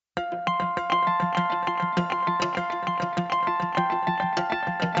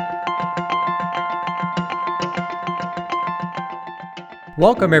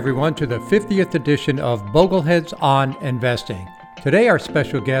Welcome everyone to the 50th edition of Bogleheads on Investing. Today our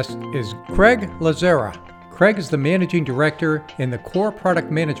special guest is Craig Lazzara. Craig is the Managing Director in the Core Product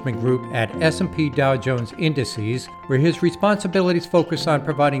Management Group at S&P Dow Jones Indices, where his responsibilities focus on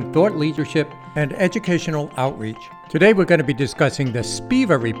providing thought leadership and educational outreach. Today we're going to be discussing the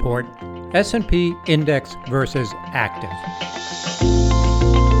SPIVA report, S&P Index versus Active.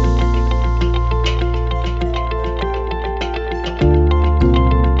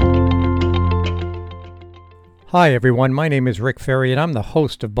 Hi everyone, my name is Rick Ferry and I'm the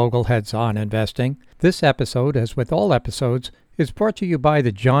host of Bogleheads on Investing. This episode, as with all episodes, is brought to you by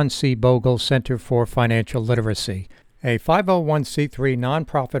the John C. Bogle Center for Financial Literacy, a 501c3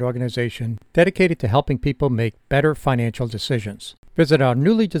 nonprofit organization dedicated to helping people make better financial decisions. Visit our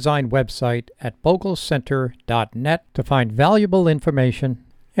newly designed website at boglecenter.net to find valuable information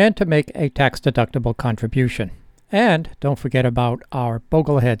and to make a tax-deductible contribution. And don't forget about our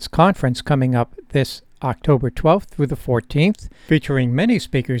Bogleheads conference coming up this October 12th through the 14th, featuring many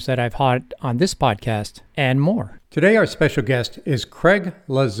speakers that I've had on this podcast and more. Today our special guest is Craig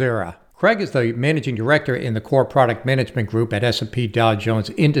Lazzara. Craig is the Managing Director in the Core Product Management Group at S&P Dow Jones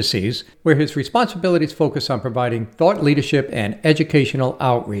Indices, where his responsibilities focus on providing thought leadership and educational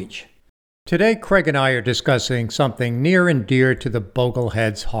outreach. Today Craig and I are discussing something near and dear to the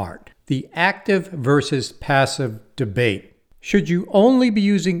Boglehead's heart, the active versus passive debate. Should you only be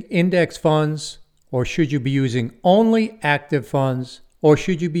using index funds? Or should you be using only active funds? Or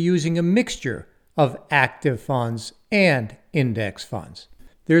should you be using a mixture of active funds and index funds?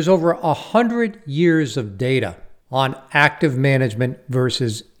 There's over 100 years of data on active management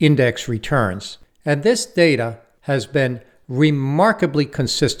versus index returns. And this data has been remarkably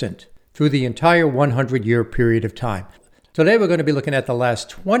consistent through the entire 100-year period of time. Today we're going to be looking at the last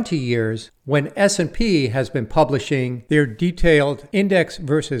 20 years when S&P has been publishing their detailed index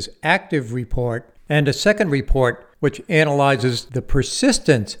versus active report, and a second report which analyzes the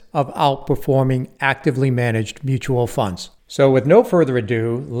persistence of outperforming actively managed mutual funds. So with no further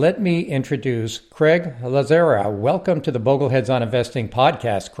ado, let me introduce Craig Lazzara. Welcome to the Bogleheads on Investing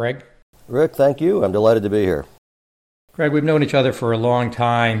podcast, Craig. Rick, thank you. I'm delighted to be here. Craig, we've known each other for a long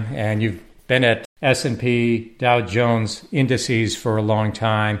time, and you've been at S&P Dow Jones Indices for a long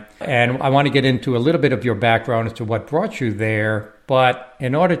time. And I want to get into a little bit of your background as to what brought you there. But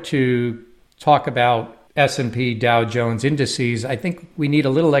in order to talk about S&P Dow Jones Indices, I think we need a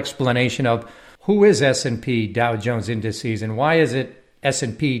little explanation of who is S&P Dow Jones Indices and why is it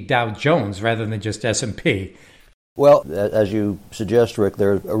S&P Dow Jones rather than just S&P? Well, as you suggest, Rick,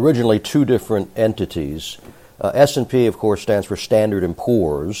 there are originally two different entities. S&P, of course, stands for Standard &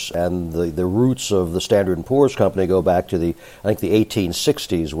 Poor's, and the roots of the Standard & Poor's company go back to the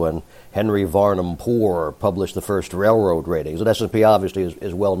 1860s when Henry Varnum Poor published the first railroad ratings. And S&P obviously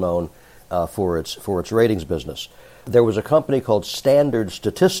is well known for its ratings business. There was a company called Standard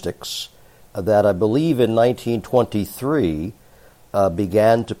Statistics that I believe in 1923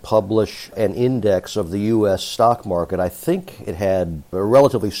 began to publish an index of the U.S. stock market. I think it had a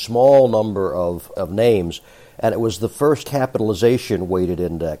relatively small number of names, and it was the first capitalization weighted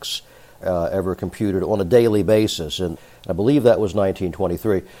index ever computed on a daily basis, and I believe that was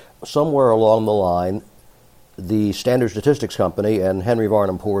 1923. Somewhere along the line, the Standard Statistics Company and Henry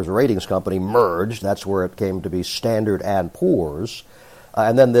Varnum Poor's Ratings Company merged. That's where it came to be Standard & Poor's.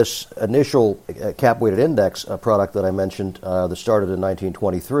 And then this initial cap-weighted index product that I mentioned that started in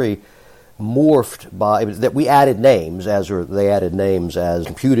 1923 morphed by that we added names they added names as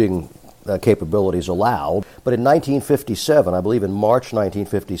computing capabilities allowed. But in 1957, I believe in March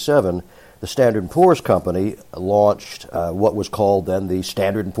 1957, the Standard & Poor's Company launched what was called then the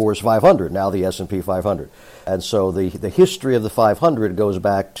Standard & Poor's 500, now the S&P 500. And so the history of the 500 goes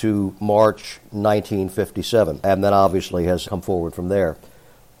back to March 1957, and then obviously has come forward from there.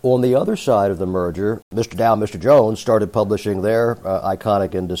 On the other side of the merger, Mr. Dow and Mr. Jones started publishing their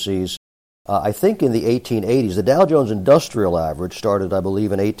iconic indices. I think in the 1880s, the Dow Jones Industrial Average started, I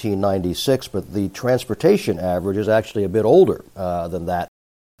believe, in 1896, but the transportation average is actually a bit older than that.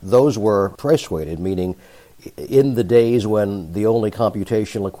 Those were price-weighted, meaning in the days when the only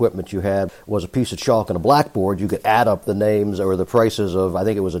computational equipment you had was a piece of chalk and a blackboard, you could add up the names or the prices of, I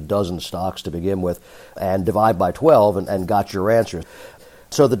think it was a dozen stocks to begin with, and divide by 12 and got your answer.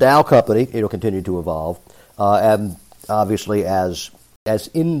 So the Dow company, continued to evolve, and obviously as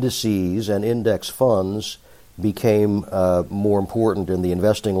indices and index funds became more important in the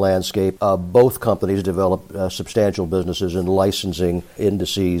investing landscape, both companies developed substantial businesses in licensing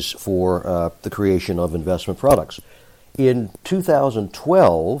indices for the creation of investment products. In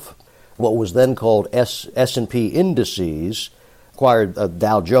 2012, what was then called S&P Indices acquired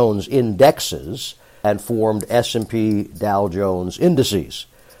Dow Jones Indexes and formed S&P Dow Jones Indices,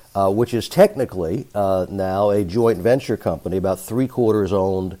 which is technically now a joint venture company, about three-quarters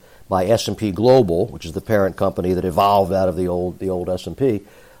owned by S&P Global, which is the parent company that evolved out of the old S&P,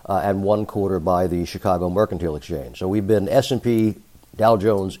 and one quarter by the Chicago Mercantile Exchange. So we've been S&P Dow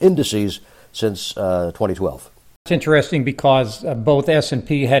Jones Indices since 2012. It's interesting because both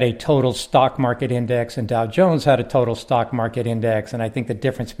S&P had a total stock market index and Dow Jones had a total stock market index. And I think the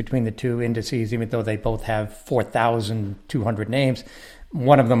difference between the two indices, even though they both have 4,200 names,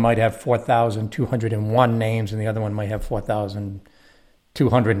 one of them might have 4,201 names and the other one might have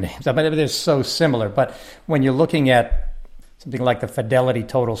 4,200 names. I mean, they're so similar. But when you're looking at something like the Fidelity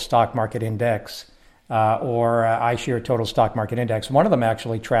Total Stock Market Index, or iShares Total Stock Market Index. One of them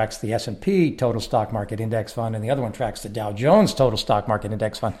actually tracks the S&P Total Stock Market Index Fund, and the other one tracks the Dow Jones Total Stock Market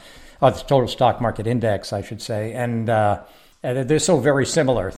Index Fund, the Total Stock Market Index, I should say. And they're so very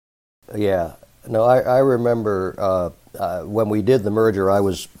similar. Yeah. No, I remember when we did the merger, I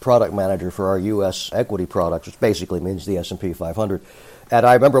was product manager for our U.S. equity products, which basically means the S&P 500. And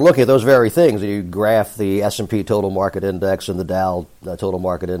I remember looking at those very things. You graph the S&P Total Market Index and the Dow Total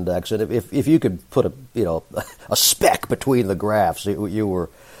Market Index, and if you could put a speck between the graphs, you were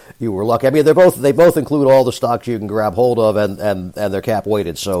lucky. I mean, they both include all the stocks you can grab hold of, and they're cap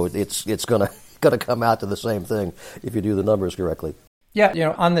weighted, so it's gonna come out to the same thing if you do the numbers correctly.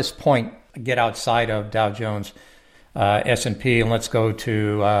 Yeah, on this point, get outside of Dow Jones, S&P, and let's go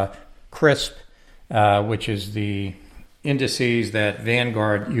to CRSP, which is the indices that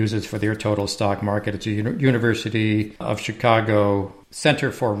Vanguard uses for their total stock market. It's a University of Chicago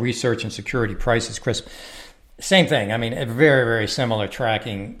Center for Research and Security Prices, CRSP. Same thing. I mean, very, very similar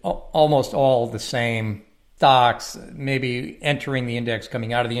tracking, almost all the same stocks, maybe entering the index,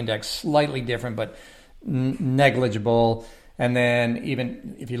 coming out of the index, slightly different, but negligible. And then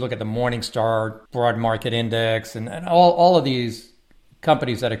even if you look at the Morningstar Broad Market Index and all of these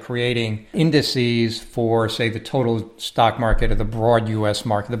companies that are creating indices for, say, the total stock market or the broad U.S.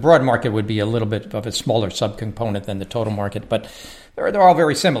 market. The broad market would be a little bit of a smaller subcomponent than the total market, but they're all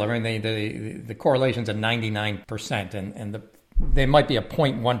very similar. I mean, the correlations are 99%, and there might be a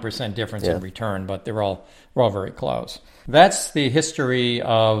 0.1% difference in return, but we're all very close. That's the history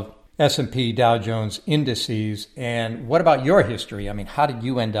of S&P Dow Jones Indices. And what about your history? I mean, how did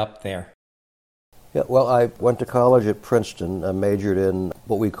you end up there? Yeah, well, I went to college at Princeton, majored in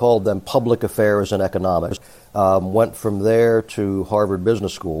what we called then public affairs and economics. Went from there to Harvard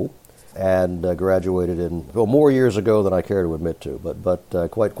Business School and graduated more years ago than I care to admit to,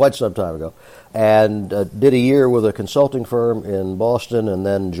 but quite some time ago. And did a year with a consulting firm in Boston and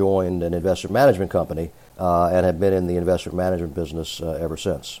then joined an investment management company and have been in the investment management business ever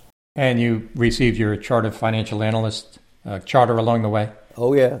since. And you received your Chartered Financial Analyst charter along the way?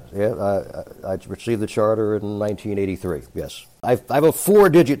 Oh, yeah. I received the charter in 1983, yes. I have a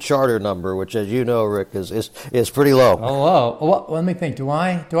 4-digit charter number, which, as you know, Rick, is pretty low. Oh, well, let me think. Do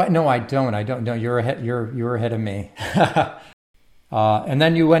I? No, I don't. I don't. No, you're ahead of me. And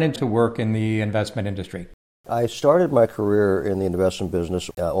then you went into work in the investment industry. I started my career in the investment business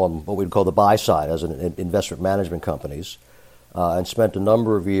on what we'd call the buy side as an investment management companies, and spent a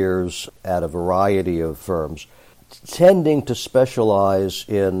number of years at a variety of firms, tending to specialize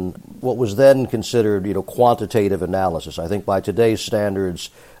in what was then considered, quantitative analysis. I think by today's standards,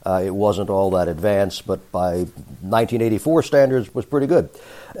 it wasn't all that advanced, but by 1984 standards, was pretty good.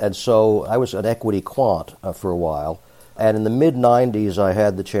 And so I was an equity quant for a while. And in the mid-'90s, I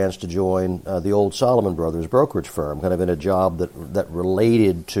had the chance to join the old Salomon Brothers brokerage firm, kind of in a job that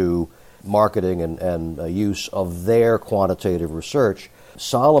related to marketing and use of their quantitative research.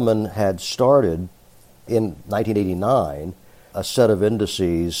 Salomon had started in 1989, a set of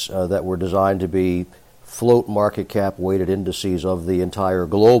indices that were designed to be float market cap weighted indices of the entire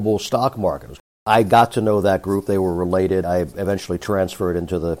global stock market. I got to know that group. They were related. I eventually transferred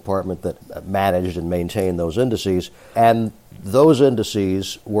into the department that managed and maintained those indices. And those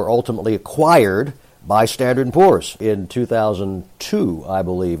indices were ultimately acquired by Standard & Poor's in 2002, I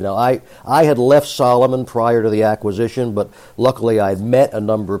believe. Now, I had left Salomon prior to the acquisition, but luckily I'd met a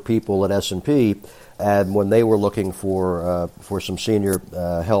number of people at S&P. And when they were looking for some senior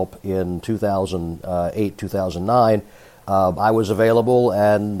help in 2008, 2009, I was available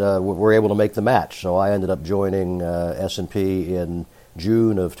and were able to make the match. So I ended up joining S&P in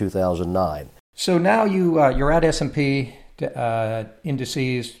June of 2009. So now you're at S&P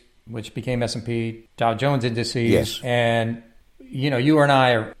Indices, which became S&P Dow Jones Indices. Yes. And, you and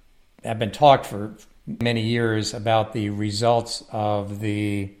I have been talked for many years about the results of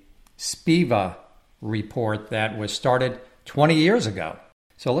the SPIVA report that was started 20 years ago.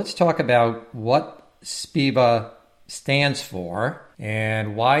 So let's talk about what SPIVA stands for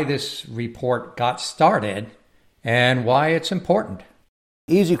and why this report got started and why it's important.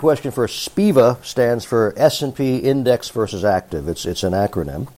 Easy question for SPIVA stands for S&P Index versus Active. It's an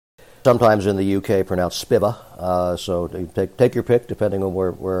acronym. Sometimes in the UK pronounced SPIVA, so take your pick depending on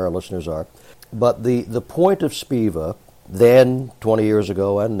where our listeners are. But the point of SPIVA, then 20 years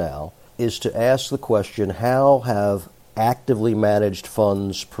ago and now, is to ask the question, how have actively managed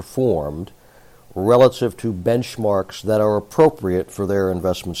funds performed relative to benchmarks that are appropriate for their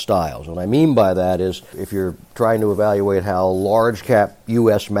investment styles? What I mean by that is if you're trying to evaluate how large cap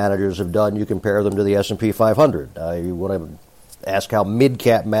U.S. managers have done, you compare them to the S&P 500. You want to ask how mid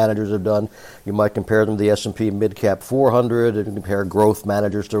cap managers have done, you might compare them to the S&P mid cap 400 and compare growth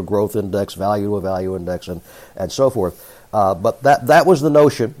managers to a growth index, value to a value index, and so forth. But that was the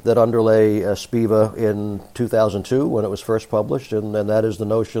notion that underlay SPIVA in 2002 when it was first published, and that is the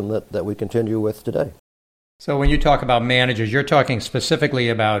notion that we continue with today. So when you talk about managers, you're talking specifically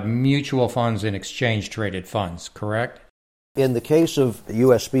about mutual funds and exchange-traded funds, correct? In the case of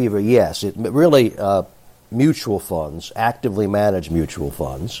U.S. SPIVA, yes. It really mutual funds, actively managed mutual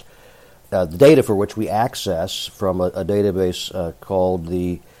funds, the data for which we access from a database called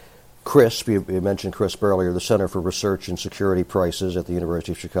the CRSP, you mentioned CRSP earlier, the Center for Research and Security Prices at the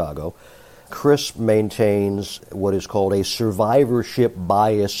University of Chicago. CRSP maintains what is called a survivorship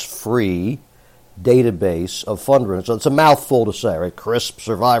bias-free database of fund runners. So it's a mouthful to say, right? CRSP,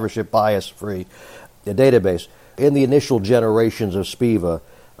 survivorship bias-free database. In the initial generations of SPIVA,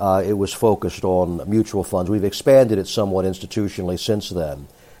 it was focused on mutual funds. We've expanded it somewhat institutionally since then.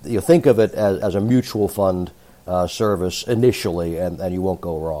 You think of it as a mutual fund service initially, and you won't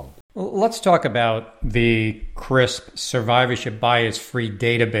go wrong. Let's talk about the CRSP survivorship bias-free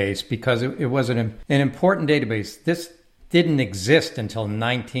database because it was an important database. This didn't exist until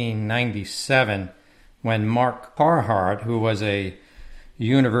 1997 when Mark Carhart, who was a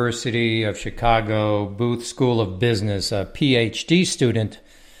University of Chicago Booth School of Business, a PhD student,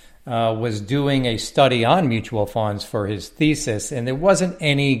 was doing a study on mutual funds for his thesis, and there wasn't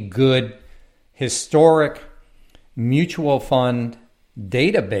any good historic mutual fund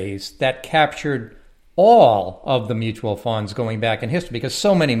database that captured all of the mutual funds going back in history because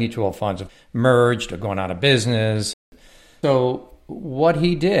so many mutual funds have merged or gone out of business. So what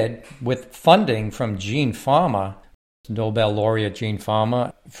he did with funding from Gene Fama, Nobel laureate Gene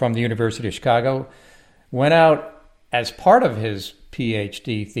Fama from the University of Chicago, went out as part of his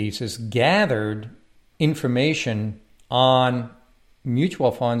PhD thesis, gathered information on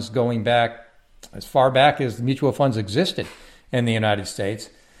mutual funds going back as far back as mutual funds existed in the United States,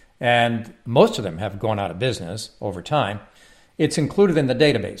 and most of them have gone out of business over time. It's included in the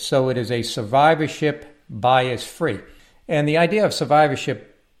database, so it is a survivorship bias-free. And the idea of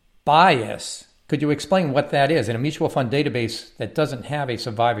survivorship bias, could you explain what that is? In a mutual fund database that doesn't have a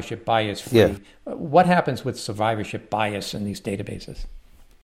survivorship bias-free, what happens with survivorship bias in these databases?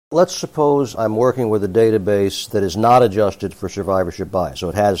 Let's suppose I'm working with a database that is not adjusted for survivorship bias, so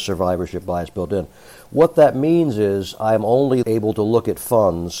it has survivorship bias built in. What that means is I'm only able to look at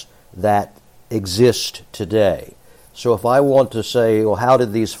funds that exist today. So if I want to say, well, how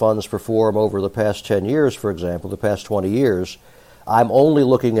did these funds perform over the past 10 years, for example, the past 20 years, I'm only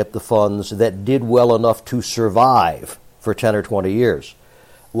looking at the funds that did well enough to survive for 10 or 20 years.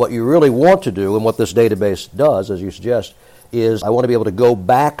 What you really want to do, and what this database does, as you suggest, is I want to be able to go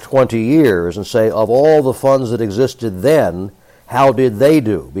back 20 years and say, of all the funds that existed then, how did they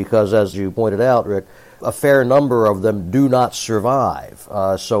do? Because as you pointed out, Rick, a fair number of them do not survive.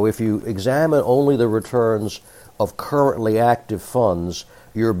 So if you examine only the returns of currently active funds,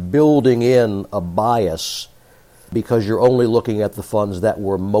 you're building in a bias because you're only looking at the funds that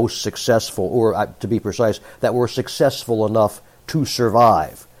were most successful, or to be precise, that were successful enough to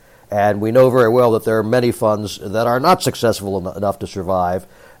survive. And we know very well that there are many funds that are not successful enough to survive.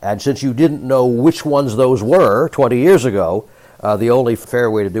 And since you didn't know which ones those were 20 years ago, the only fair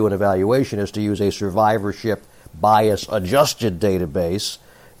way to do an evaluation is to use a survivorship bias-adjusted database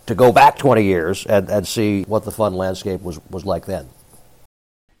to go back 20 years and see what the fund landscape was like then.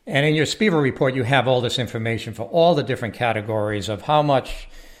 And in your SPIVA report, you have all this information for all the different categories of how much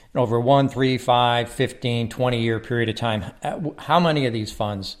over 1, 3, 5, 15, 20-year period of time, how many of these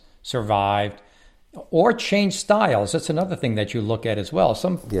funds survived or changed styles. That's another thing that you look at as well.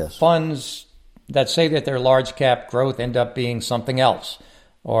 Some funds that say that they're large cap growth end up being something else.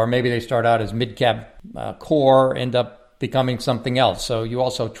 Or maybe they start out as mid cap core, end up becoming something else. So you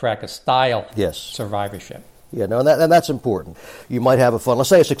also track a style survivorship. Yeah, no, and that's important. You might have a fund, let's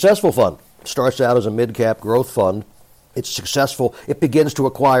say a successful fund, starts out as a mid cap growth fund, it's successful, it begins to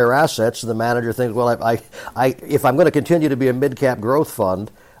acquire assets, and the manager thinks, well, if I'm going to continue to be a mid-cap growth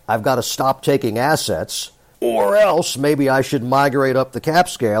fund, I've got to stop taking assets, or else maybe I should migrate up the cap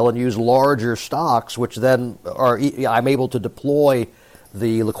scale and use larger stocks, which then I'm able to deploy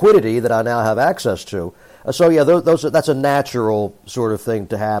the liquidity that I now have access to. So yeah, that's a natural sort of thing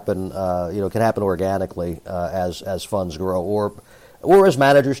to happen. Can happen organically as funds grow, or as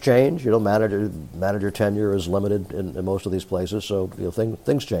managers change. Manager tenure is limited in most of these places, so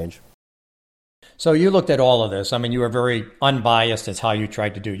things change. So you looked at all of this. I mean, you were very unbiased as how you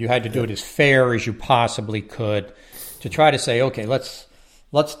tried to do. You had to do it as fair as you possibly could to try to say, okay,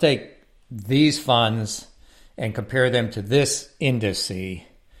 let's take these funds and compare them to this indice.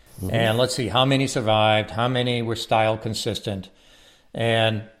 Mm-hmm. And let's see how many survived, how many were style consistent,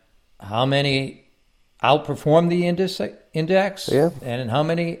 and how many outperformed the index, and how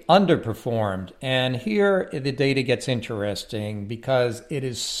many underperformed. And here the data gets interesting because it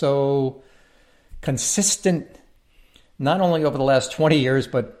is so consistent, not only over the last 20 years,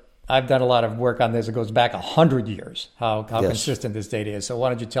 but I've done a lot of work on this. It goes back 100 years, how consistent this data is. So why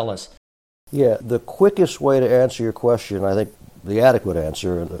don't you tell us? Yeah, the quickest way to answer your question, I think the adequate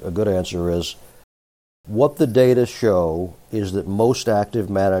answer, a good answer, is what the data show is that most active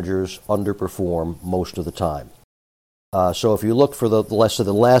managers underperform most of the time. So if you look for the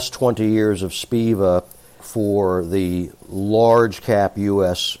last 20 years of SPIVA for the large cap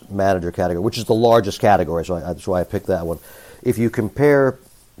U.S. manager category, which is the largest category, so that's why I picked that one. If you compare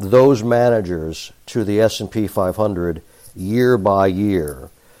those managers to the S&P 500 year by year,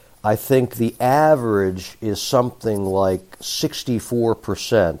 I think the average is something like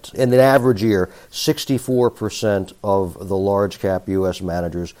 64%. In an average year, 64% of the large cap U.S.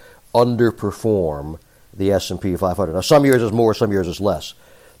 managers underperform the S&P 500. Now, some years is more, some years is less.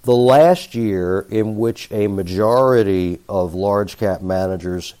 The last year in which a majority of large cap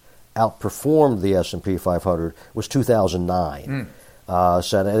managers outperformed the S&P 500 was 2009.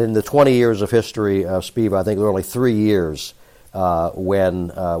 So in the 20 years of history of SPIVA, I think there were only 3 years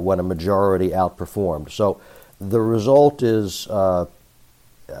when a majority outperformed. So the result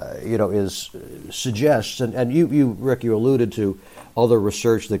suggests, and you Rick, you alluded to other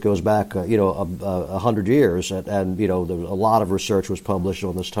research that goes back 100 years, and there was a lot of research was published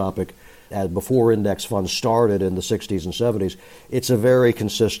on this topic before index funds started in the 60s and 70s. It's a very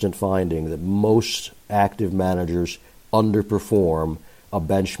consistent finding that most active managers underperform a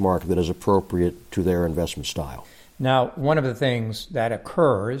benchmark that is appropriate to their investment style. Now, one of the things that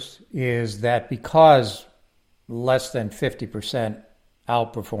occurs is that because less than 50%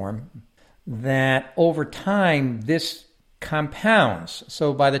 outperform, that over time this compounds.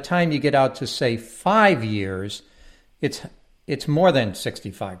 So by the time you get out to, say, 5 years, it's more than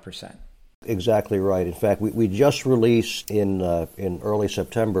 65%. Exactly right. In fact, we just released in early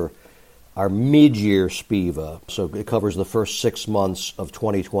September our mid-year SPIVA. So it covers the first 6 months of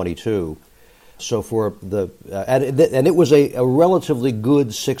 2022. So for and it was a relatively good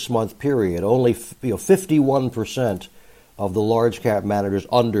 6-month period. Only 51% of the large cap managers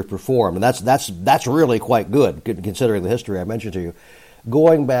underperformed, and that's really quite good considering the history I mentioned to you.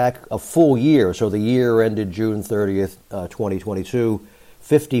 Going back a full year, so the year ended June 30th, 2022,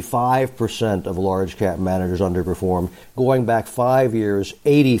 55% of large cap managers underperformed. Going back 5 years,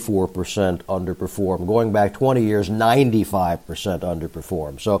 84% underperformed. Going back 20 years, 95%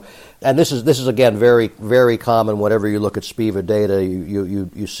 underperformed. So, and this is again very, very common. Whenever you look at SPIVA data,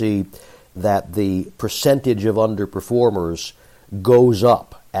 you see that the percentage of underperformers goes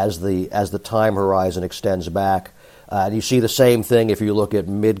up as the time horizon extends back. And you see the same thing if you look at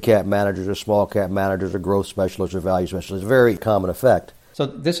mid-cap managers or small-cap managers or growth specialists or value specialists. Very common effect. So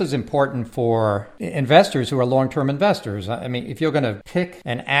this is important for investors who are long-term investors. I mean, if you're going to pick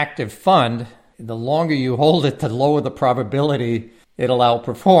an active fund, the longer you hold it, the lower the probability it'll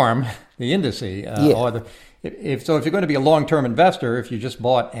outperform the index. If you're going to be a long-term investor, if you just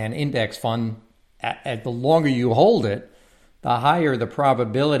bought an index fund, the longer you hold it, the higher the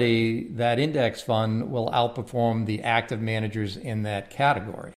probability that index fund will outperform the active managers in that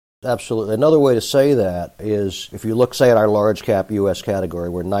category. Absolutely. Another way to say that is if you look, say, at our large cap U.S. category,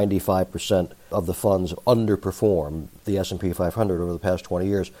 where 95% of the funds underperform the S&P 500 over the past 20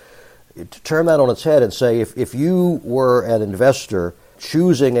 years, to turn that on its head and say if you were an investor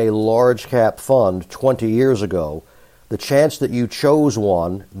choosing a large cap fund 20 years ago, the chance that you chose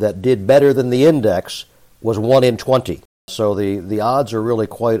one that did better than the index was 1 in 20. So the odds are really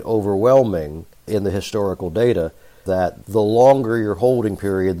quite overwhelming in the historical data that the longer your holding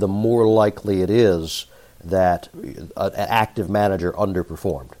period, the more likely it is that an active manager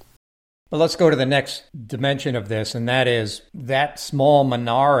underperformed. But let's go to the next dimension of this, and that is that small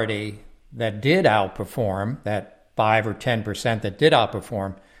minority that did outperform, that 5 or 10% that did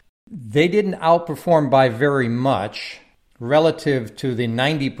outperform, they didn't outperform by very much relative to the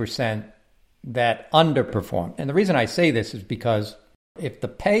 90% that underperformed. And the reason I say this is because if the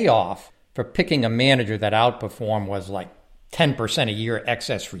payoff for picking a manager that outperformed was like 10% a year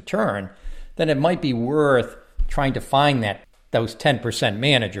excess return, then it might be worth trying to find those 10%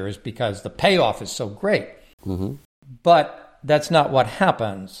 managers because the payoff is so great. Mm-hmm. But that's not what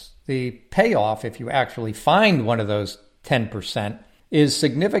happens. The payoff, if you actually find one of those 10%, is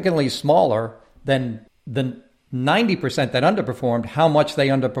significantly smaller than the 90% that underperformed, how much they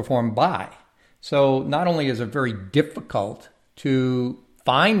underperformed by. So not only is it very difficult to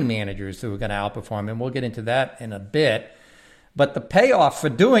find managers who are going to outperform, and we'll get into that in a bit, but the payoff for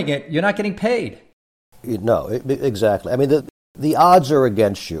doing it, you're not getting paid. No, exactly. I mean, the odds are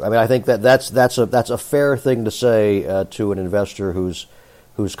against you. I mean, I think that's a fair thing to say to an investor who's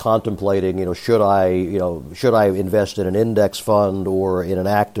contemplating, should I invest in an index fund or in an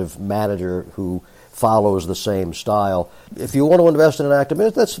active manager who follows the same style. If you want to invest in an active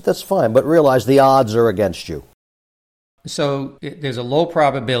manager, that's fine, but realize the odds are against you. So there's a low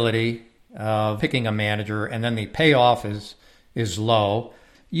probability of picking a manager, and then the payoff is low.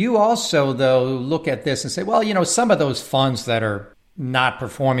 You also, though, look at this and say, well, some of those funds that are not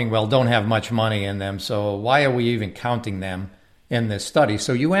performing well don't have much money in them, so why are we even counting them in this study?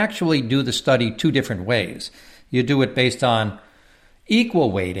 So you actually do the study two different ways. You do it based on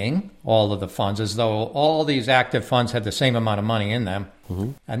equal weighting, all of the funds, as though all these active funds have the same amount of money in them.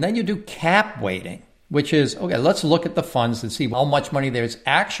 Mm-hmm. And then you do cap weighting, which is, okay, let's look at the funds and see how much money there's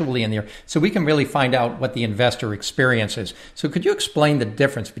actually in there so we can really find out what the investor experience is. So could you explain the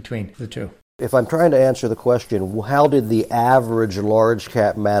difference between the two? If I'm trying to answer the question, how did the average large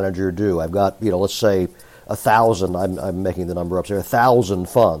cap manager do? I've got, let's say 1,000, I'm making the number up here, 1,000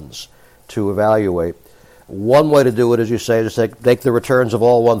 funds to evaluate. One way to do it, as you say, is take the returns of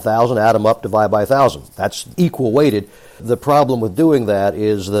all 1,000, add them up, divide by 1,000. That's equal weighted. The problem with doing that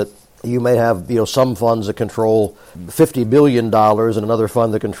is that you may have some funds that control $50 billion and another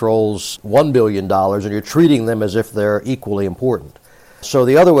fund that controls $1 billion, and you're treating them as if they're equally important. So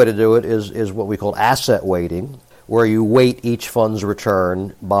the other way to do it is what we call asset weighting, where you weight each fund's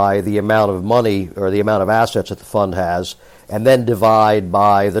return by the amount of money or the amount of assets that the fund has, and then divide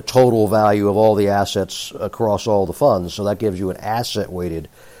by the total value of all the assets across all the funds. So that gives you an asset-weighted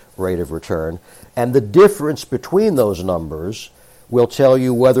rate of return. And the difference between those numbers will tell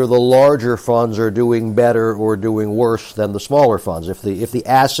you whether the larger funds are doing better or doing worse than the smaller funds. If the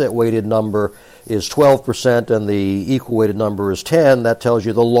asset-weighted number is 12% and the equal-weighted number is 10, that tells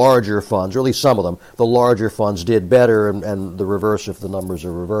you the larger funds, or at least some of them, the larger funds did better, and the reverse if the numbers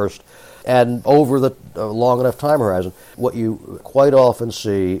are reversed. And over the long enough time horizon, what you quite often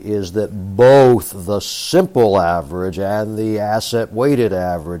see is that both the simple average and the asset-weighted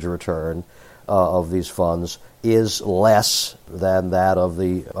average return of these funds is less than that of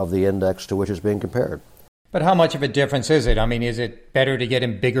the index to which it's being compared. But how much of a difference is it? I mean, is it better to get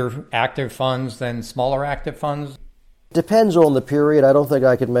in bigger active funds than smaller active funds? Depends on the period. I don't think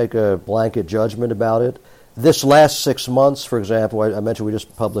I can make a blanket judgment about it. This last 6 months, for example, I mentioned we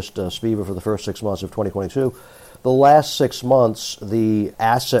just published SPIVA for the first 6 months of 2022. The last 6 months, the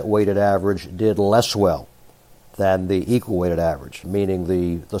asset-weighted average did less well than the equal-weighted average,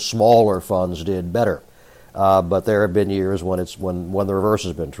 meaning the smaller funds did better. But there have been years when the reverse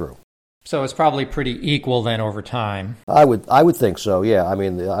has been true. So it's probably pretty equal then over time. I would think so. Yeah, I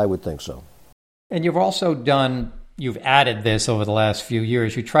mean, I would think so. And you've added this over the last few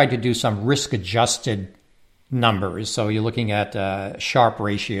years. You tried to do some risk-adjusted numbers. So you're looking at Sharpe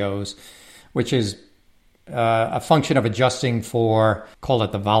ratios, which is a function of adjusting for, call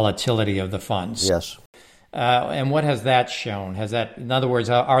it the volatility of the funds. Yes. And what has that shown? In other words,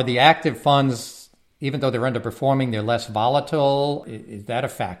 are the active funds, even though they're underperforming, they're less volatile? Is that a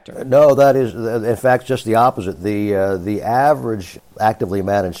factor? No, that is, in fact, just the opposite. The average actively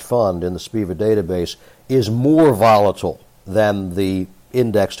managed fund in the SPIVA database is more volatile than the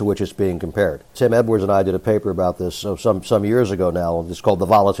index to which it's being compared. Tim Edwards and I did a paper about this some years ago now. It's called The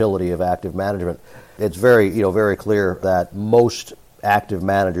Volatility of Active Management. It's very clear that most active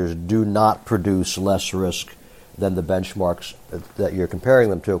managers do not produce less risk than the benchmarks that you're comparing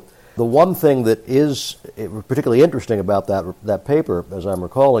them to. The one thing that is particularly interesting about that paper, as I'm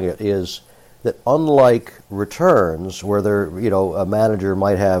recalling it, is that unlike returns, where a manager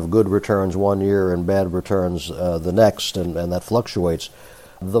might have good returns one year and bad returns the next, and that fluctuates,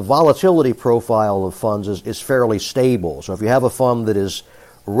 the volatility profile of funds is fairly stable. So if you have a fund that is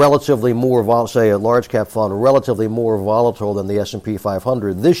relatively more, say a large cap fund, relatively more volatile than the S&P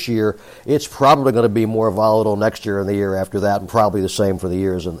 500 this year, it's probably going to be more volatile next year and the year after that, and probably the same for the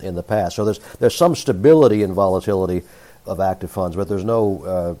years in the past. So there's some stability in volatility of active funds, but there's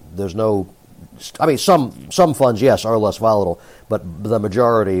no. I mean, some funds, yes, are less volatile, but the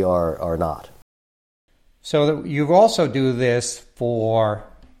majority are not. So you also do this for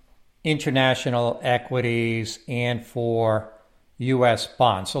international equities and for U.S.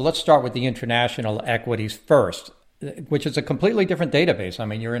 bonds. So let's start with the international equities first, which is a completely different database. I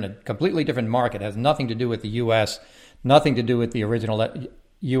mean, you're in a completely different market. It has nothing to do with the U.S., nothing to do with the original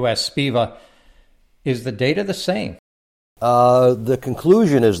U.S. SPIVA. Is the data the same? The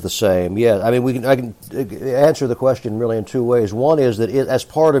conclusion is the same, yeah. I mean, I can answer the question really in two ways. One is that as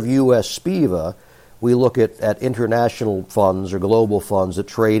part of U.S. SPIVA, we look at international funds or global funds that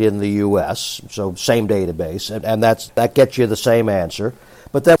trade in the U.S., so same database, and that gets you the same answer.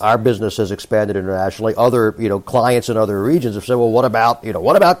 But then our business has expanded internationally. Other clients in other regions have said, well, what about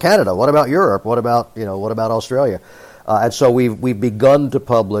Canada? What about Europe? What about Australia? And so we've begun to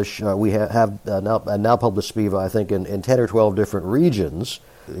publish. We have now published SPIVA, I think, in 10 or 12 different regions: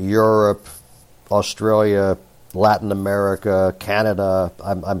 Europe, Australia, Latin America, Canada.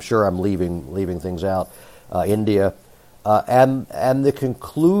 I'm sure I'm leaving things out. India, and the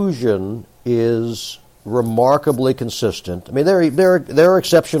conclusion is remarkably consistent. I mean, there are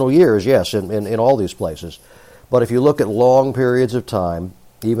exceptional years, yes, in all these places, but if you look at long periods of time,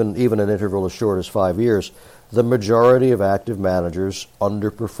 even an interval as short as 5 years, the majority of active managers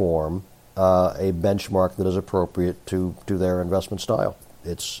underperform a benchmark that is appropriate to their investment style.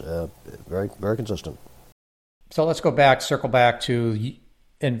 It's very, very consistent. So let's circle back to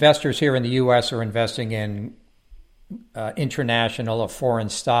investors here in the U.S. are investing in international or foreign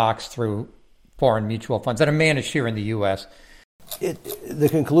stocks through foreign mutual funds that are managed here in the U.S.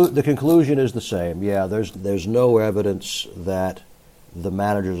 The conclusion is the same. Yeah, there's no evidence that the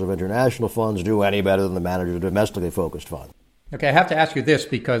managers of international funds do any better than the managers of domestically focused funds. Okay, I have to ask you this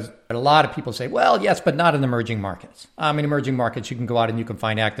because a lot of people say, well, yes, but not in emerging markets. In emerging markets, you can go out and you can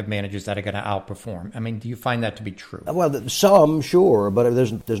find active managers that are going to outperform. I mean, do you find that to be true? Well, some, sure, but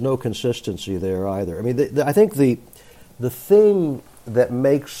there's no consistency there either. I mean, I think the thing that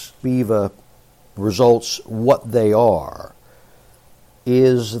makes SPIVA results what they are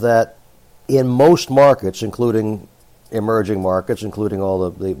is that in most markets, including emerging markets, including all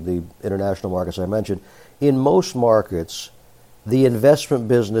the international markets I mentioned, in most markets, the investment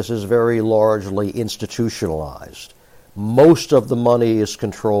business is very largely institutionalized. Most of the money is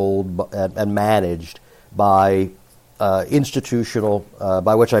controlled and managed by institutional,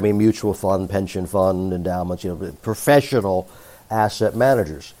 by which I mean mutual fund, pension fund, endowments, professional asset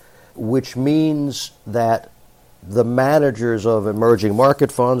managers, which means that the managers of emerging market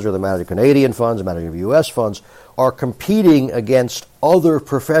funds or the manager of Canadian funds, the manager of U.S. funds, are competing against other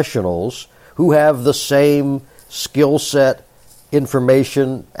professionals who have the same skill set,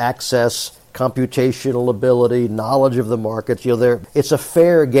 information, access, computational ability, knowledge of the markets. It's a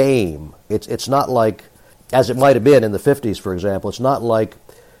fair game. It's not like, as it might have been in the 50s, for example, it's not like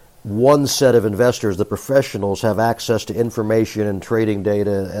one set of investors, the professionals, have access to information and trading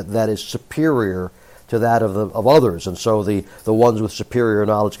data that is superior to that of others, and so the ones with superior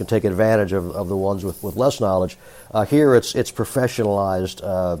knowledge can take advantage of the ones with less knowledge. Here it's professionalized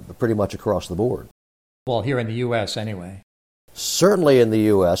pretty much across the board. Well, here in the U.S. anyway. Certainly in the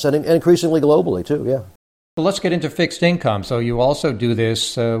U.S. and increasingly globally too, yeah. So let's get into fixed income. So you also do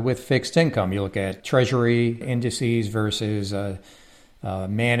this with fixed income. You look at treasury indices versus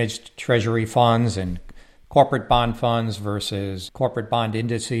managed treasury funds and corporate bond funds versus corporate bond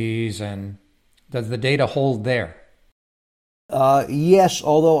indices, and does the data hold there? Yes,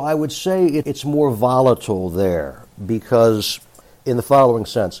 although I would say it's more volatile there because in the following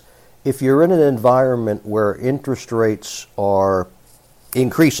sense. If you're in an environment where interest rates are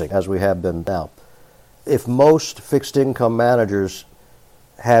increasing, as we have been now, if most fixed income managers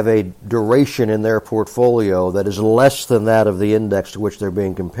have a duration in their portfolio that is less than that of the index to which they're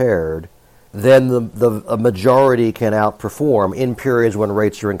being compared, then a majority can outperform in periods when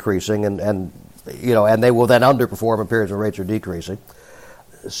rates are increasing, and they will then underperform in periods when rates are decreasing.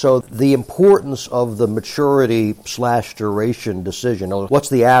 So the importance of the maturity/duration decision, what's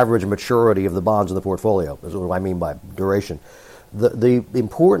the average maturity of the bonds in the portfolio, is what I mean by duration. The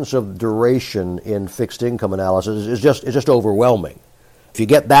importance of duration in fixed income analysis is just overwhelming. If you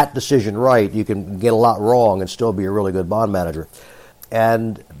get that decision right, you can get a lot wrong and still be a really good bond manager.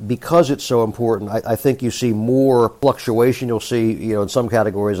 And because it's so important, I think you see more fluctuation. You'll see, in some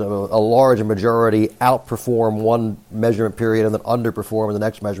categories, a large majority outperform one measurement period and then underperform in the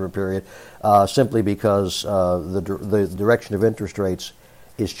next measurement period, simply because the direction of interest rates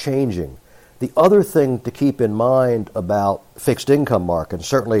is changing. The other thing to keep in mind about fixed income markets,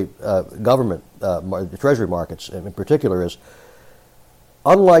 certainly government treasury markets in particular, is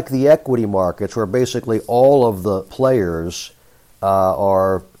unlike the equity markets, where basically all of the players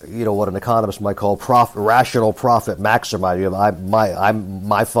are, what an economist might call rational profit maximizing.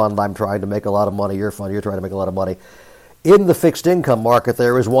 My fund, I'm trying to make a lot of money. Your fund, you're trying to make a lot of money. In the fixed income market,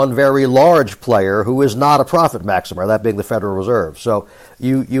 there is one very large player who is not a profit maximizer, that being the Federal Reserve. So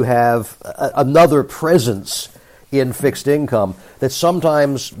you have another presence in fixed income that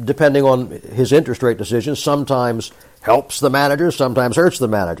sometimes, depending on his interest rate decisions, sometimes helps the managers, sometimes hurts the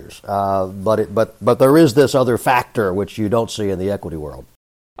managers. But there is this other factor which you don't see in the equity world.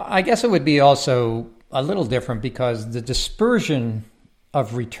 I guess it would be also a little different because the dispersion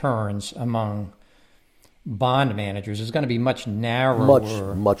of returns among bond managers is going to be much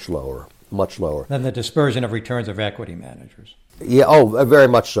narrower. Much lower. Than the dispersion of returns of equity managers. Yeah, very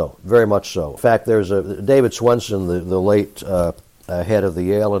much so. In fact, there's David Swensen, the late head of the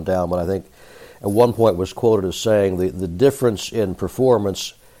Yale Endowment, I think, at one point was quoted as saying the difference in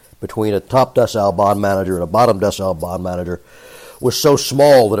performance between a top decile bond manager and a bottom decile bond manager was so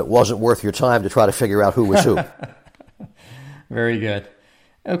small that it wasn't worth your time to try to figure out who was who. Very good.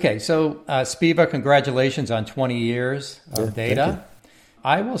 Okay, so Spiva, congratulations on 20 years of data.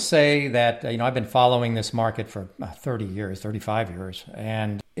 I will say that I've been following this market for 30 years, 35 years,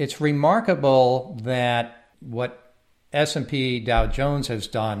 and it's remarkable that what S&P Dow Jones has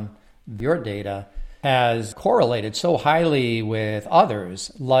done, your data, has correlated so highly with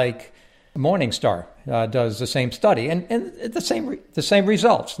others, like Morningstar does the same study, and the same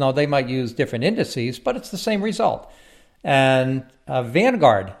results. Now, they might use different indices, but it's the same result. And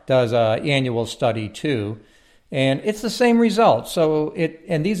Vanguard does an annual study too, and it's the same result. So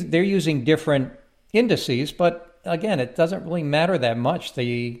they're using different indices, but again, it doesn't really matter that much.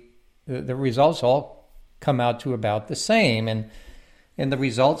 The results all come out to about the same, and the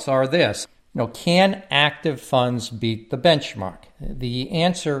results are this. Can active funds beat the benchmark? The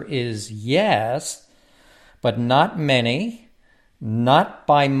answer is yes, but not many, not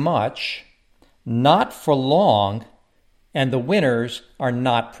by much, not for long, and the winners are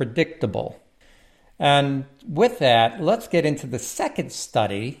not predictable. And with that, let's get into the second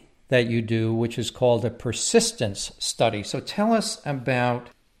study that you do, which is called a persistence study. So tell us about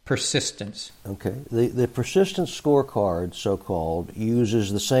persistence. Okay. The persistence scorecard, so-called,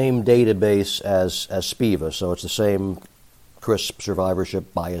 uses the same database as Spiva, so it's the same crisp,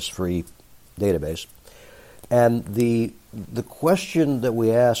 survivorship, bias-free database. And the question that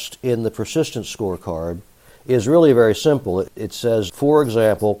we asked in the persistence scorecard is really very simple. It says, for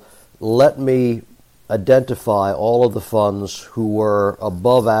example, let me identify all of the funds who were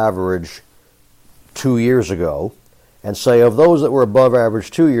above average 2 years ago, and say of those that were above average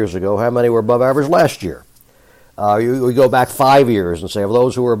 2 years ago, how many were above average last year? We go back 5 years and say of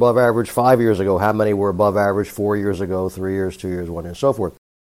those who were above average 5 years ago, how many were above average 4 years ago, 3 years, 2 years, 1 year, and so forth.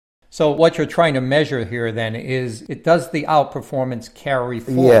 So what you're trying to measure here then is, does the outperformance carry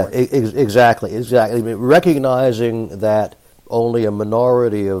forward? Yeah, exactly. I mean, recognizing that only a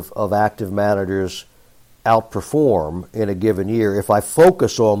minority of active managers outperform in a given year, if I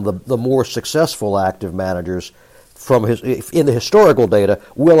focus on the more successful active managers in the historical data,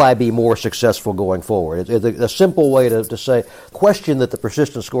 will I be more successful going forward? A simple way to say, question that the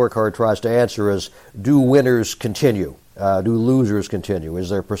persistence scorecard tries to answer is, do winners continue? Do losers continue? Is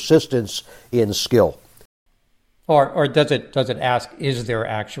there persistence in skill? Or does it ask, is there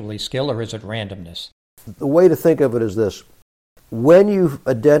actually skill, or is it randomness? The way to think of it is this. When you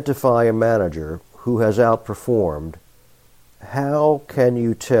identify a manager who has outperformed, how can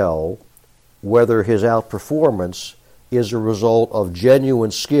you tell whether his outperformance is a result of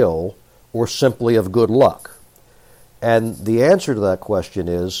genuine skill or simply of good luck? And the answer to that question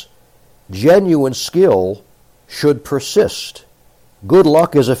is, genuine skill should persist. Good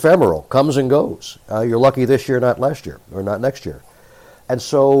luck is ephemeral, comes and goes. You're lucky this year, not last year, or not next year. And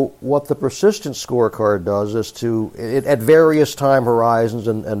so what the persistence scorecard does is at various time horizons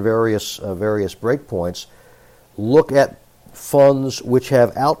and various breakpoints, look at funds which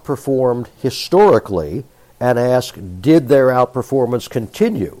have outperformed historically and ask, did their outperformance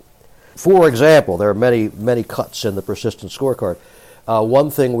continue? For example, there are many cuts in the persistence scorecard. One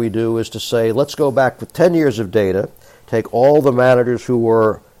thing we do is to say, let's go back with 10 years of data, take all the managers who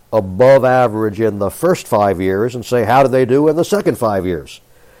were above average in the first 5 years and say, how did they do in the second 5 years?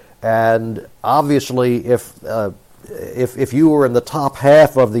 And obviously, if you were in the top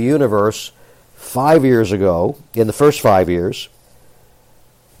half of the universe 5 years ago, in the first 5 years,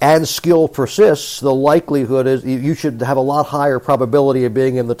 and skill persists, the likelihood is you should have a lot higher probability of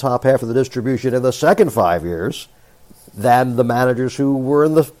being in the top half of the distribution in the second 5 years than the managers who were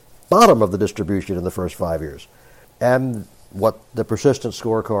in the bottom of the distribution in the first 5 years. And what the persistence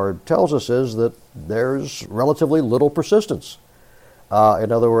scorecard tells us is that there's relatively little persistence.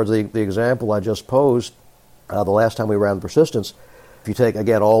 In other words, the example I just posed the last time we ran persistence, if you take,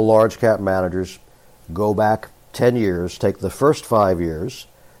 again, all large cap managers, go back 10 years, take the first 5 years,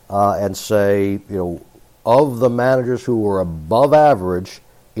 and say, of the managers who were above average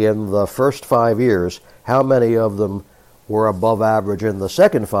in the first 5 years, how many of them were above average in the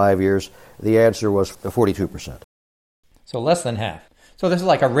second 5 years? The answer was 42%. So less than half. So this is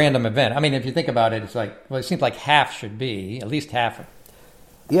like a random event. I mean, if you think about it, it's like, well, it seems like half should be, at least half.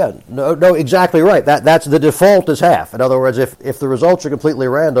 Yeah, no, exactly right. That's the default is half. In other words, if the results are completely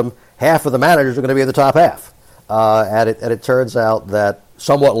random, half of the managers are going to be in the top half. And it turns out that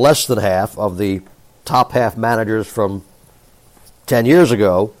somewhat less than half of the top half managers from 10 years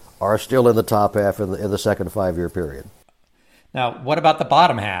ago are still in the top half in the second 5 year period. Now, what about the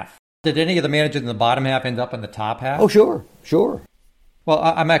bottom half? Did any of the managers in the bottom half end up in the top half? Oh, sure. Well,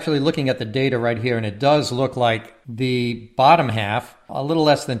 I'm actually looking at the data right here, and it does look like the bottom half, a little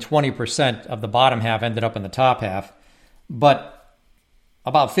less than 20% of the bottom half ended up in the top half, but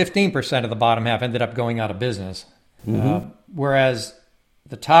about 15% of the bottom half ended up going out of business, whereas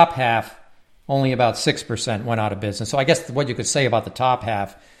the top half, only about 6% went out of business. So I guess what you could say about the top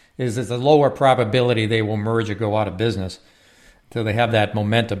half is there's a lower probability they will merge or go out of business. So they have that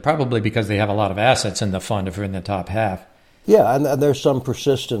momentum, probably because they have a lot of assets in the fund if you're in the top half. Yeah, and there's some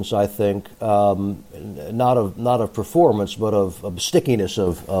persistence, I think, not of performance, but of stickiness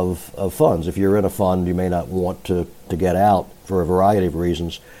of funds. If you're in a fund, you may not want to get out for a variety of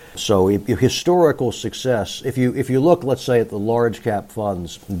reasons. So if historical success, if you look, let's say, at the large cap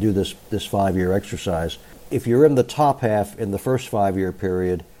funds and do this 5 year exercise, if you're in the top half in the first 5 year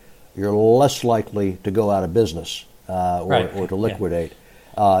period, you're less likely to go out of business or to liquidate. Yeah.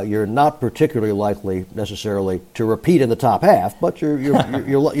 You're not particularly likely necessarily to repeat in the top half, but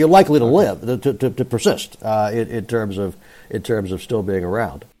you're likely to live to persist in terms of still being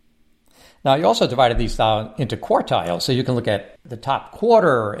around. Now, you also divided these down into quartiles, so you can look at the top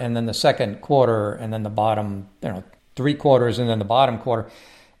quarter, and then the second quarter, and then the bottom, 3 quarters, and then the bottom quarter.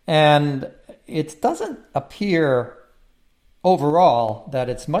 And it doesn't appear overall that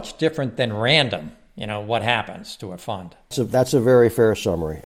it's much different than random, what happens to a fund. So that's a very fair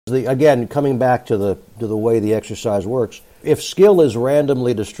summary. Again, coming back to the way the exercise works, if skill is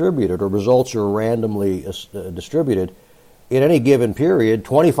randomly distributed or results are randomly distributed, in any given period,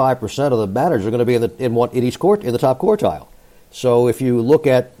 25% of the managers are going to be in the top quartile. So if you look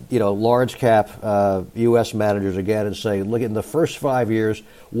at large cap U.S. managers again and say, look in the first 5 years,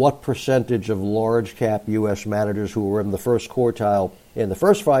 what percentage of large cap U.S. managers who were in the first quartile in the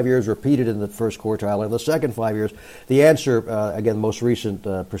first 5 years repeated in the first quartile in the second 5 years? The answer, again, the most recent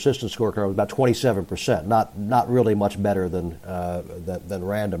persistence scorecard was about 27%. Not really much better than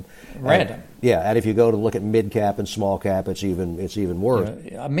random. Random. And if you go to look at mid cap and small cap, it's even worse.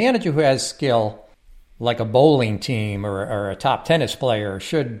 A manager who has skill, like a bowling team or a top tennis player,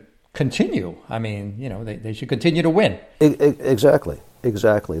 should continue. I mean, they should continue to win. Exactly.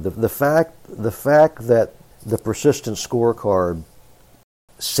 The fact that the persistence scorecard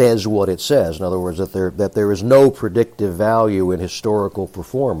says what it says, in other words, that there is no predictive value in historical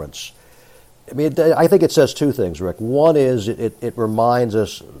performance. I mean, I think it says two things, Rick. One is it reminds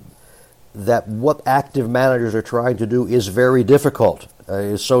us that what active managers are trying to do is very difficult.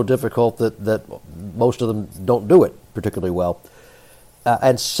 It's so difficult that most of them don't do it particularly well.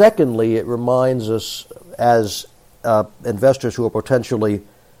 And secondly, it reminds us as investors who are potentially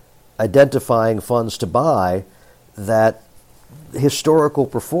identifying funds to buy that historical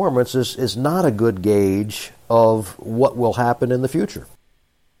performance is not a good gauge of what will happen in the future.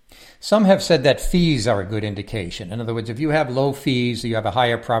 Some have said that fees are a good indication. In other words, if you have low fees, you have a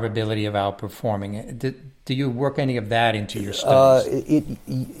higher probability of outperforming. Do you work any of that into your studies?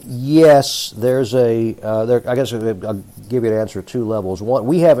 Yes, there's I guess I'll give you an answer at two levels. One,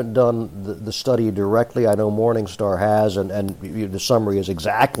 we haven't done the study directly. I know Morningstar has, and the summary is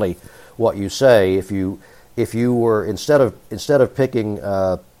exactly what you say. If you were instead of picking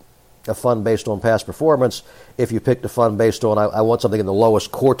a fund based on past performance. If you picked a fund based on I want something in the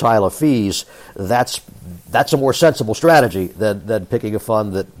lowest quartile of fees, that's a more sensible strategy than picking a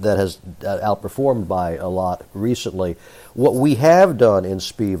fund that has outperformed by a lot recently. What we have done in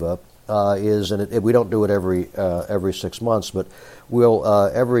SPIVA is, and we don't do it every 6 months, but we'll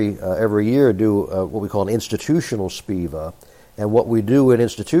every year do what we call an institutional SPIVA. And what we do in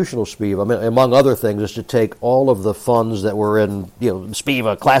institutional SPIVA, I mean, among other things, is to take all of the funds that were in,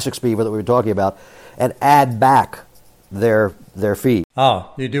 SPIVA, classic SPIVA that we were talking about, and add back their fees.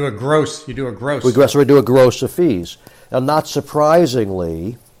 Oh, you do a gross. So we do a gross of fees. Now, not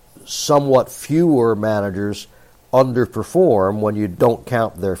surprisingly, somewhat fewer managers underperform when you don't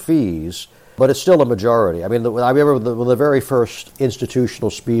count their fees, but it's still a majority. I mean, I remember when the very first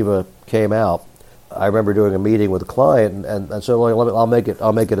institutional SPIVA came out, I remember doing a meeting with a client, and so I'll make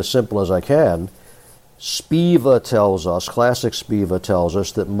it as simple as I can. SPIVA tells us, classic SPIVA tells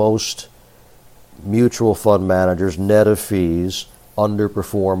us that most mutual fund managers, net of fees,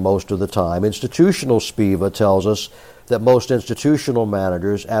 underperform most of the time. Institutional SPIVA tells us that most institutional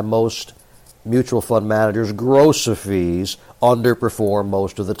managers and most mutual fund managers, gross of fees, underperform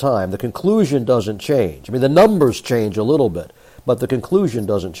most of the time. The conclusion doesn't change. I mean, the numbers change a little bit, but the conclusion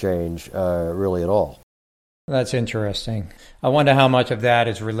doesn't change really at all. That's interesting. I wonder how much of that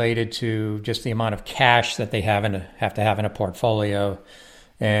is related to just the amount of cash that they have to have in a portfolio,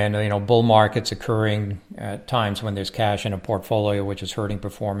 and bull markets occurring at times when there's cash in a portfolio, which is hurting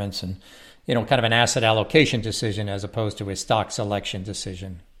performance, and kind of an asset allocation decision as opposed to a stock selection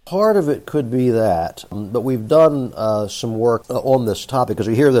decision. Part of it could be that, but we've done some work on this topic because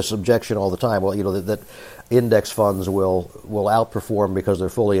we hear this objection all the time. Well, that index funds will outperform because they're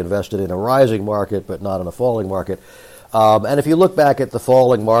fully invested in a rising market, but not in a falling market. And if you look back at the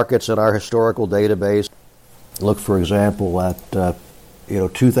falling markets in our historical database, look, for example, at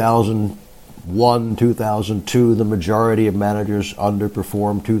 2001, 2002, the majority of managers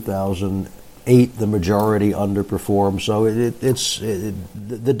underperformed. 2008, the majority underperformed. So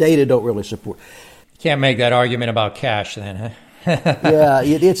the data don't really support. Can't make that argument about cash then, huh? Yeah,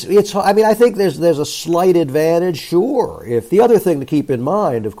 it's. I mean, I think there's a slight advantage, sure. If the other thing to keep in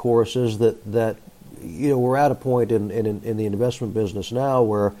mind, of course, is that we're at a point in the investment business now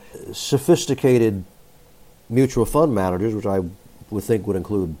where sophisticated mutual fund managers, which I would think would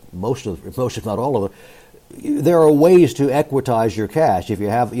include most if not all of them, there are ways to equitize your cash. If you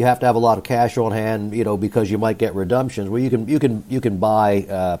have to have a lot of cash on hand, because you might get redemptions. Well, you can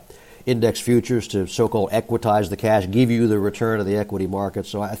buy index futures to so-called equitize the cash, give you the return of the equity market.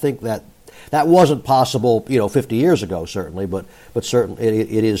 So I think that wasn't possible, 50 years ago, certainly, but certainly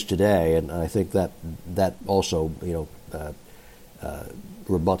it is today, and I think that also,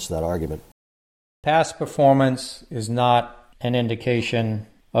 rebuts that argument. Past performance is not an indication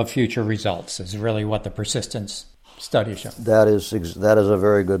of future results, is really what the persistence study shows. That is a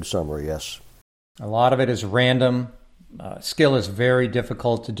very good summary, yes. A lot of it is random. Skill is very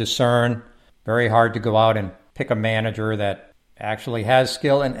difficult to discern, very hard to go out and pick a manager that actually has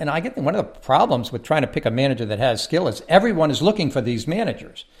skill. And I get one of the problems with trying to pick a manager that has skill is everyone is looking for these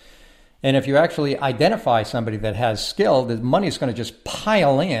managers. And if you actually identify somebody that has skill, the money is going to just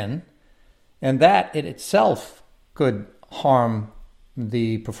pile in, and that in itself could harm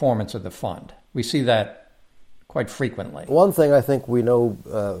the performance of the fund. We see that quite frequently. One thing I think we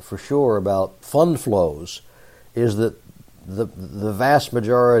know for sure about fund flows is that the vast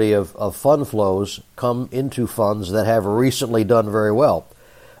majority of fund flows come into funds that have recently done very well.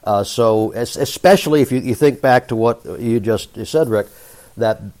 So especially if you think back to what you just said, Rick,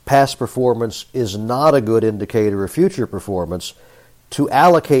 that past performance is not a good indicator of future performance. To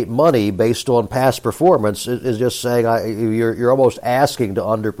allocate money based on past performance is just saying you're almost asking to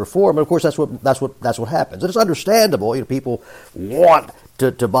underperform. And of course, that's what happens. And it's understandable. People want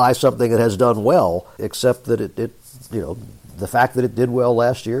to buy something that has done well, except that it the fact that it did well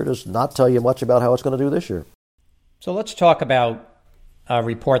last year does not tell you much about how it's going to do this year. So let's talk about a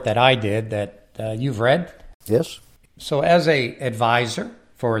report that I did that you've read. Yes. So as a advisor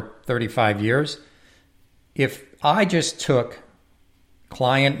for 35 years, if I just took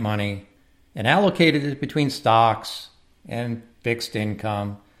client money and allocated it between stocks and fixed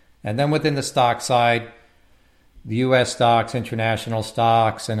income, and then within the stock side, the U.S. stocks, international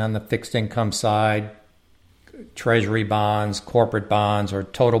stocks, and on the fixed income side, treasury bonds, corporate bonds, or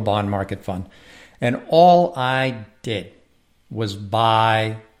total bond market fund. And all I did was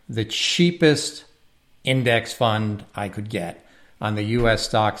buy the cheapest index fund I could get on the U.S.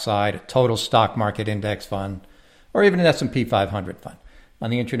 stock side, a total stock market index fund, or even an S&P 500 fund. On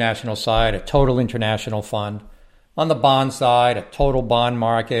the international side, a total international fund, on the bond side, a total bond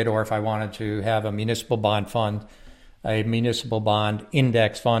market, or if I wanted to have a municipal bond fund, a municipal bond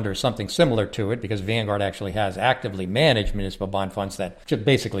index fund or something similar to it, because Vanguard actually has actively managed municipal bond funds that just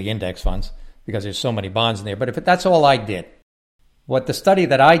basically index funds because there's so many bonds in there. But if that's all I did, what the study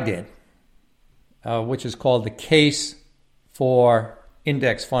that I did, which is called the Case for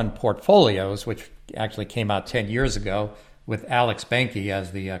Index Fund Portfolios, which actually came out 10 years ago with Alex Benke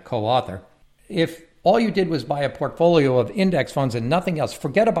as the co-author, if all you did was buy a portfolio of index funds and nothing else,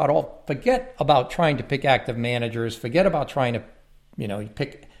 forget about trying to pick active managers, forget about trying to,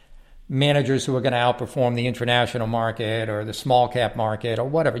 pick managers who are going to outperform the international market or the small cap market or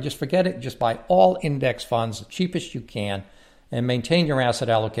whatever. Just forget it. Just buy all index funds, the cheapest you can, and maintain your asset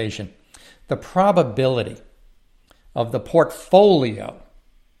allocation. The probability of the portfolio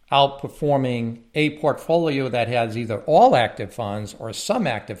outperforming a portfolio that has either all active funds or some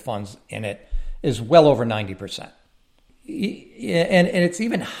active funds in it is well over 90%. And it's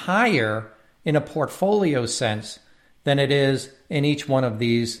even higher in a portfolio sense than it is in each one of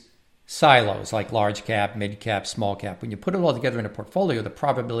these silos, like large cap, mid cap, small cap. When you put it all together in a portfolio, the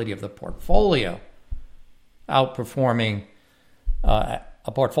probability of the portfolio outperforming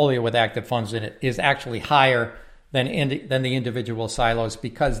a portfolio with active funds in it is actually higher than the individual silos,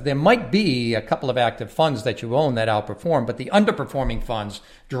 because there might be a couple of active funds that you own that outperform, but the underperforming funds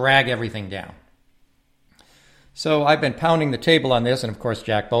drag everything down. So I've been pounding the table on this, and of course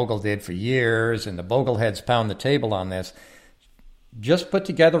Jack Bogle did for years, and the Bogleheads pound the table on this. Just put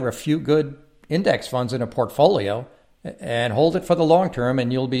together a few good index funds in a portfolio and hold it for the long term,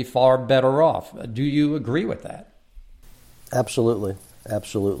 and you'll be far better off. Do you agree with that? Absolutely.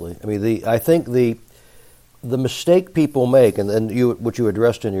 I mean, I think the mistake people make, and what you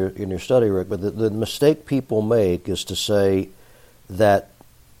addressed in your study, Rick, but the mistake people make is to say that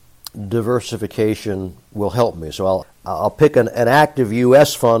diversification will help me. So I'll pick an active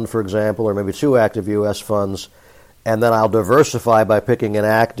U.S. fund, for example, or maybe two active U.S. funds, and then I'll diversify by picking an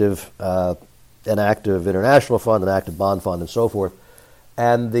active international fund, an active bond fund, and so forth.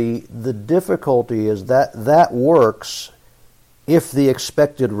 And the difficulty is that works if the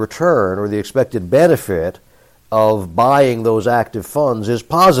expected return or the expected benefit of buying those active funds is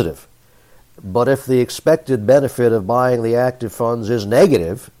positive. But if the expected benefit of buying the active funds is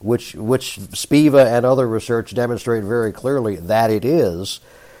negative, which Spiva and other research demonstrate very clearly that it is,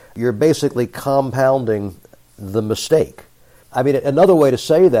 you're basically compounding the mistake. I mean, another way to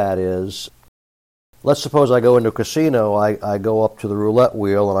say that is, let's suppose I go into a casino, I go up to the roulette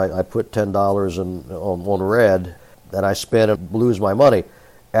wheel and I put $10 on red, and I spin and lose my money.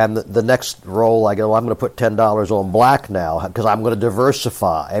 And the next roll, I go, I'm going to put $10 on black now because I'm going to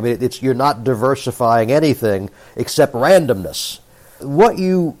diversify. I mean, you're not diversifying anything except randomness. What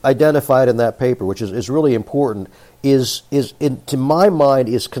you identified in that paper, which is really important, is to my mind,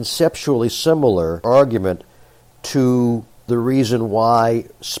 is conceptually similar argument to the reason why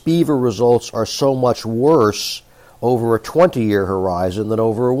Spiva results are so much worse over a 20-year horizon than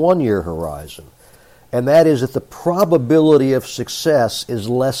over a 1-year horizon. And that is that the probability of success is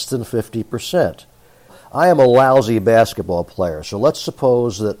less than 50%. I am a lousy basketball player, so let's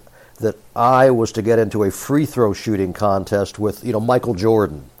suppose that I was to get into a free throw shooting contest with, Michael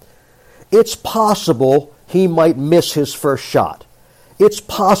Jordan. It's possible he might miss his first shot. It's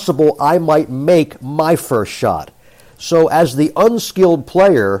possible I might make my first shot. So as the unskilled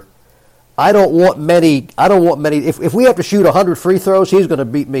player, I don't want many. If we have to shoot 100 free throws, he's going to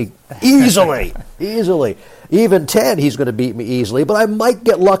beat me easily. Even 10, he's going to beat me easily. But I might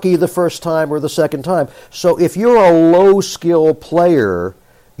get lucky the first time or the second time. So if you're a low-skill player,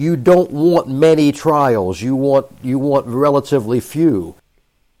 you don't want many trials. You want relatively few.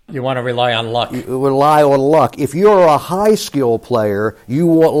 You want to rely on luck. You rely on luck. If you're a high-skill player, you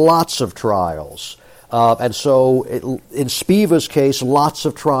want lots of trials. And so in Spiva's case, lots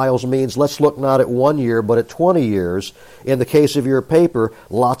of trials means let's look not at 1 year, but at 20 years. In the case of your paper,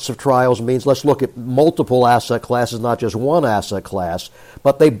 lots of trials means let's look at multiple asset classes, not just one asset class.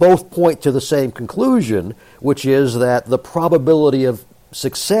 But they both point to the same conclusion, which is that the probability of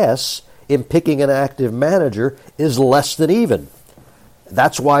success in picking an active manager is less than even.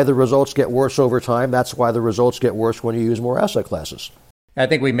 That's why the results get worse over time. That's why the results get worse when you use more asset classes. I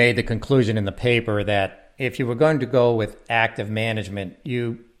think we made the conclusion in the paper that if you were going to go with active management,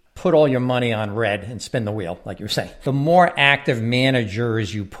 you put all your money on red and spin the wheel, like you're saying. The more active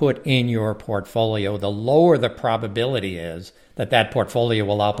managers you put in your portfolio, the lower the probability is that portfolio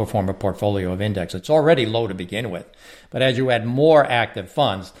will outperform a portfolio of index. It's already low to begin with. But as you add more active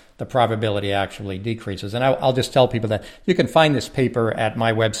funds, the probability actually decreases. And I'll just tell people that you can find this paper at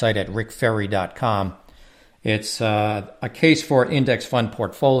my website at rickferry.com. It's a case for index fund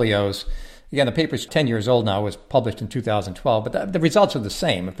portfolios. Again, the paper's 10 years old now. It was published in 2012, but the results are the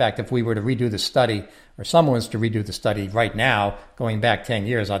same. In fact, if we were to redo the study, or someone was to redo the study right now, going back 10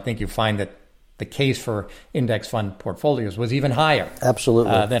 years, I think you find that the case for index fund portfolios was even higher.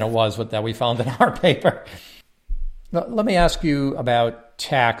 Absolutely. Than it was that we found in our paper. Now, let me ask you about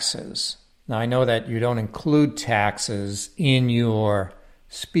taxes. Now, I know that you don't include taxes in your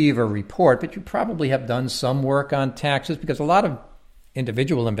SPIVA report, but you probably have done some work on taxes because a lot of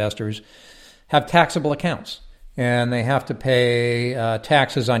individual investors have taxable accounts and they have to pay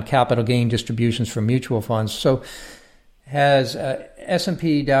taxes on capital gain distributions from mutual funds. So has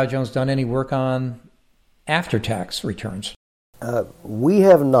S&P Dow Jones done any work on after-tax returns? We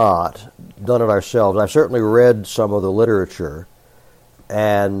have not done it ourselves. I've certainly read some of the literature,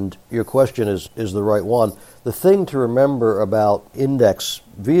 and your question is the right one. The thing to remember about index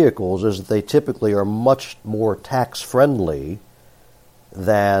vehicles is that they typically are much more tax-friendly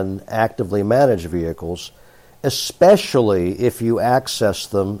than actively managed vehicles, especially if you access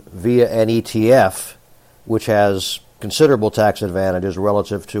them via an ETF, which has considerable tax advantages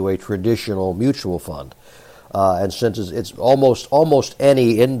relative to a traditional mutual fund. And since it's almost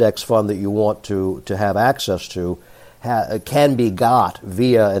any index fund that you want to have access to can be got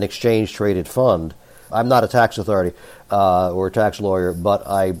via an exchange-traded fund. I'm not a tax authority or a tax lawyer, but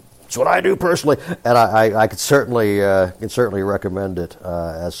it's what I do personally, and I could certainly recommend it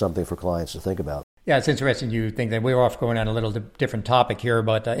as something for clients to think about. Yeah, it's interesting you think that. We're off going on a little different topic here,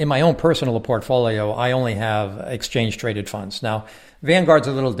 but in my own personal portfolio, I only have exchange-traded funds. Now, Vanguard's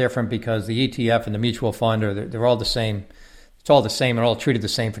a little different because the ETF and the mutual fund they're all the same. It's all the same and all treated the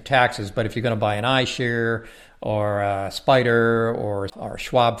same for taxes. But if you're going to buy an iShare or a Spider or a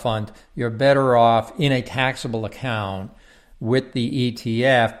Schwab fund, you're better off in a taxable account with the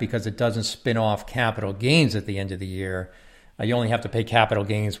ETF because it doesn't spin off capital gains at the end of the year. You only have to pay capital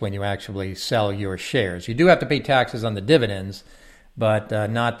gains when you actually sell your shares. You do have to pay taxes on the dividends, but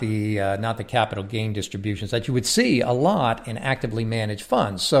not the capital gain distributions that you would see a lot in actively managed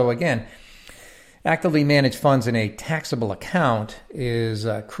funds. So again, actively managed funds in a taxable account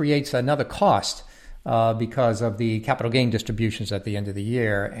creates another cost because of the capital gain distributions at the end of the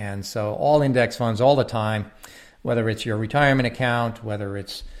year. And so all index funds all the time, whether it's your retirement account, whether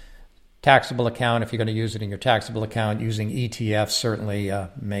it's taxable account, if you're going to use it in your taxable account, using ETFs certainly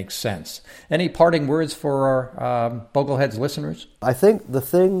makes sense. Any parting words for our Bogleheads listeners? I think the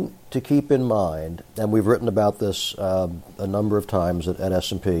thing to keep in mind, and we've written about this a number of times at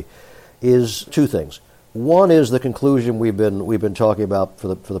S&P, is two things. One is the conclusion we've been talking about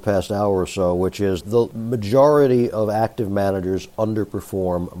for the past hour or so, which is the majority of active managers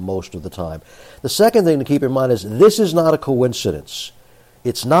underperform most of the time. The second thing to keep in mind is this is not a coincidence.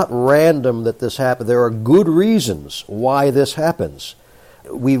 It's not random that this happened. There are good reasons why this happens.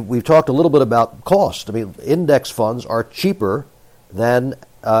 We've talked a little bit about cost. I mean, index funds are cheaper than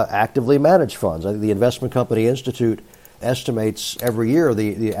actively managed funds. I think the Investment Company Institute estimates every year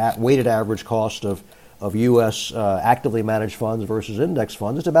the weighted average cost of U.S. Actively managed funds versus index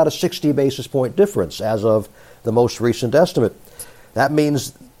funds. It's about a 60 basis point difference as of the most recent estimate. That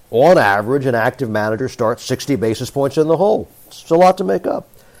means, on average, an active manager starts 60 basis points in the hole. It's a lot to make up.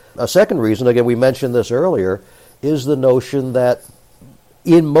 A second reason, again, we mentioned this earlier, is the notion that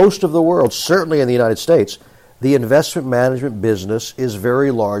in most of the world, certainly in the United States, the investment management business is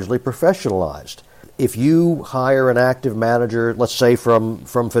very largely professionalized. If you hire an active manager, let's say from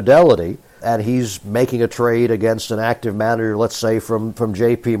Fidelity, and he's making a trade against an active manager, let's say from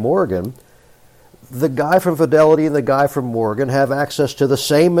J.P. Morgan, the guy from Fidelity and the guy from Morgan have access to the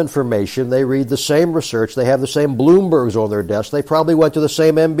same information. They read the same research. They have the same Bloombergs on their desk. They probably went to the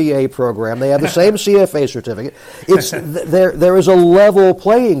same MBA program. They have the same CFA certificate. There is a level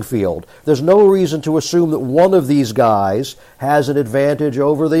playing field. There's no reason to assume that one of these guys has an advantage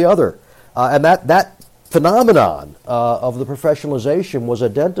over the other. And that phenomenon of the professionalization was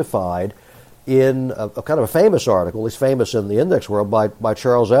identified in a kind of a famous article, he's famous in the index world, by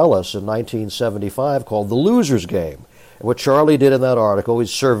Charles Ellis in 1975 called The Loser's Game. And what Charlie did in that article, he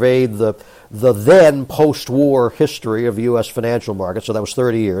surveyed the then post-war history of U.S. financial markets, so that was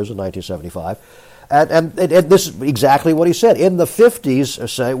 30 years in 1975. And this is exactly what he said. In the 50s,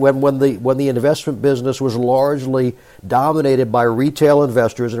 say, when the investment business was largely dominated by retail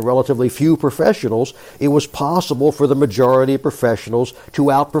investors and relatively few professionals, it was possible for the majority of professionals to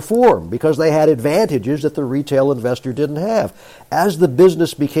outperform because they had advantages that the retail investor didn't have. As the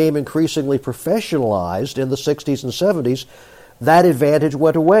business became increasingly professionalized in the 60s and 70s, that advantage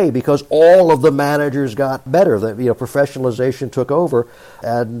went away because all of the managers got better. Professionalization took over,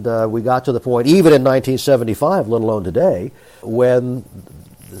 and we got to the point, even in 1975, let alone today, when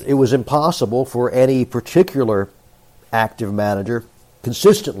it was impossible for any particular active manager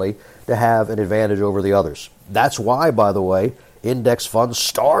consistently to have an advantage over the others. That's why, by the way, index funds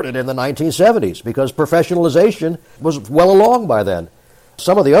started in the 1970s, because professionalization was well along by then.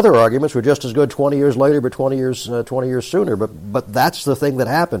 Some of the other arguments were just as good 20 years later, but 20 years sooner. But that's the thing that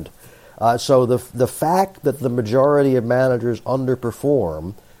happened. So the fact that the majority of managers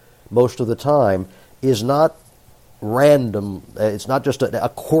underperform most of the time is not random. It's not just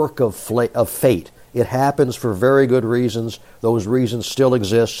a quirk of fate. It happens for very good reasons. Those reasons still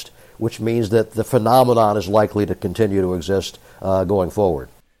exist, which means that the phenomenon is likely to continue to exist going forward.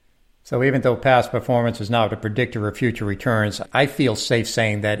 So even though past performance is not a predictor of future returns, I feel safe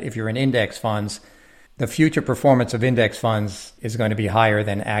saying that if you're in index funds, the future performance of index funds is going to be higher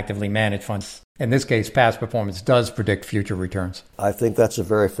than actively managed funds. In this case, past performance does predict future returns. I think that's a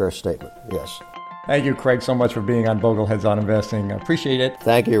very fair statement, yes. Thank you, Craig, so much for being on Bogleheads on Investing. I appreciate it.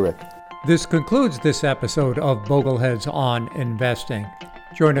 Thank you, Rick. This concludes this episode of Bogleheads on Investing.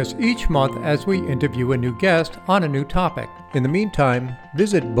 Join us each month as we interview a new guest on a new topic. In the meantime,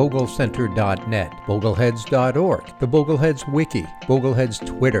 visit boglecenter.net, bogleheads.org, the Bogleheads Wiki, Bogleheads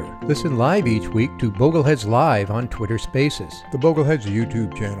Twitter. Listen live each week to Bogleheads Live on Twitter Spaces, the Bogleheads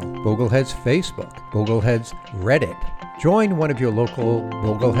YouTube channel, Bogleheads Facebook, Bogleheads Reddit. Join one of your local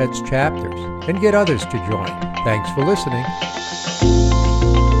Bogleheads chapters and get others to join. Thanks for listening.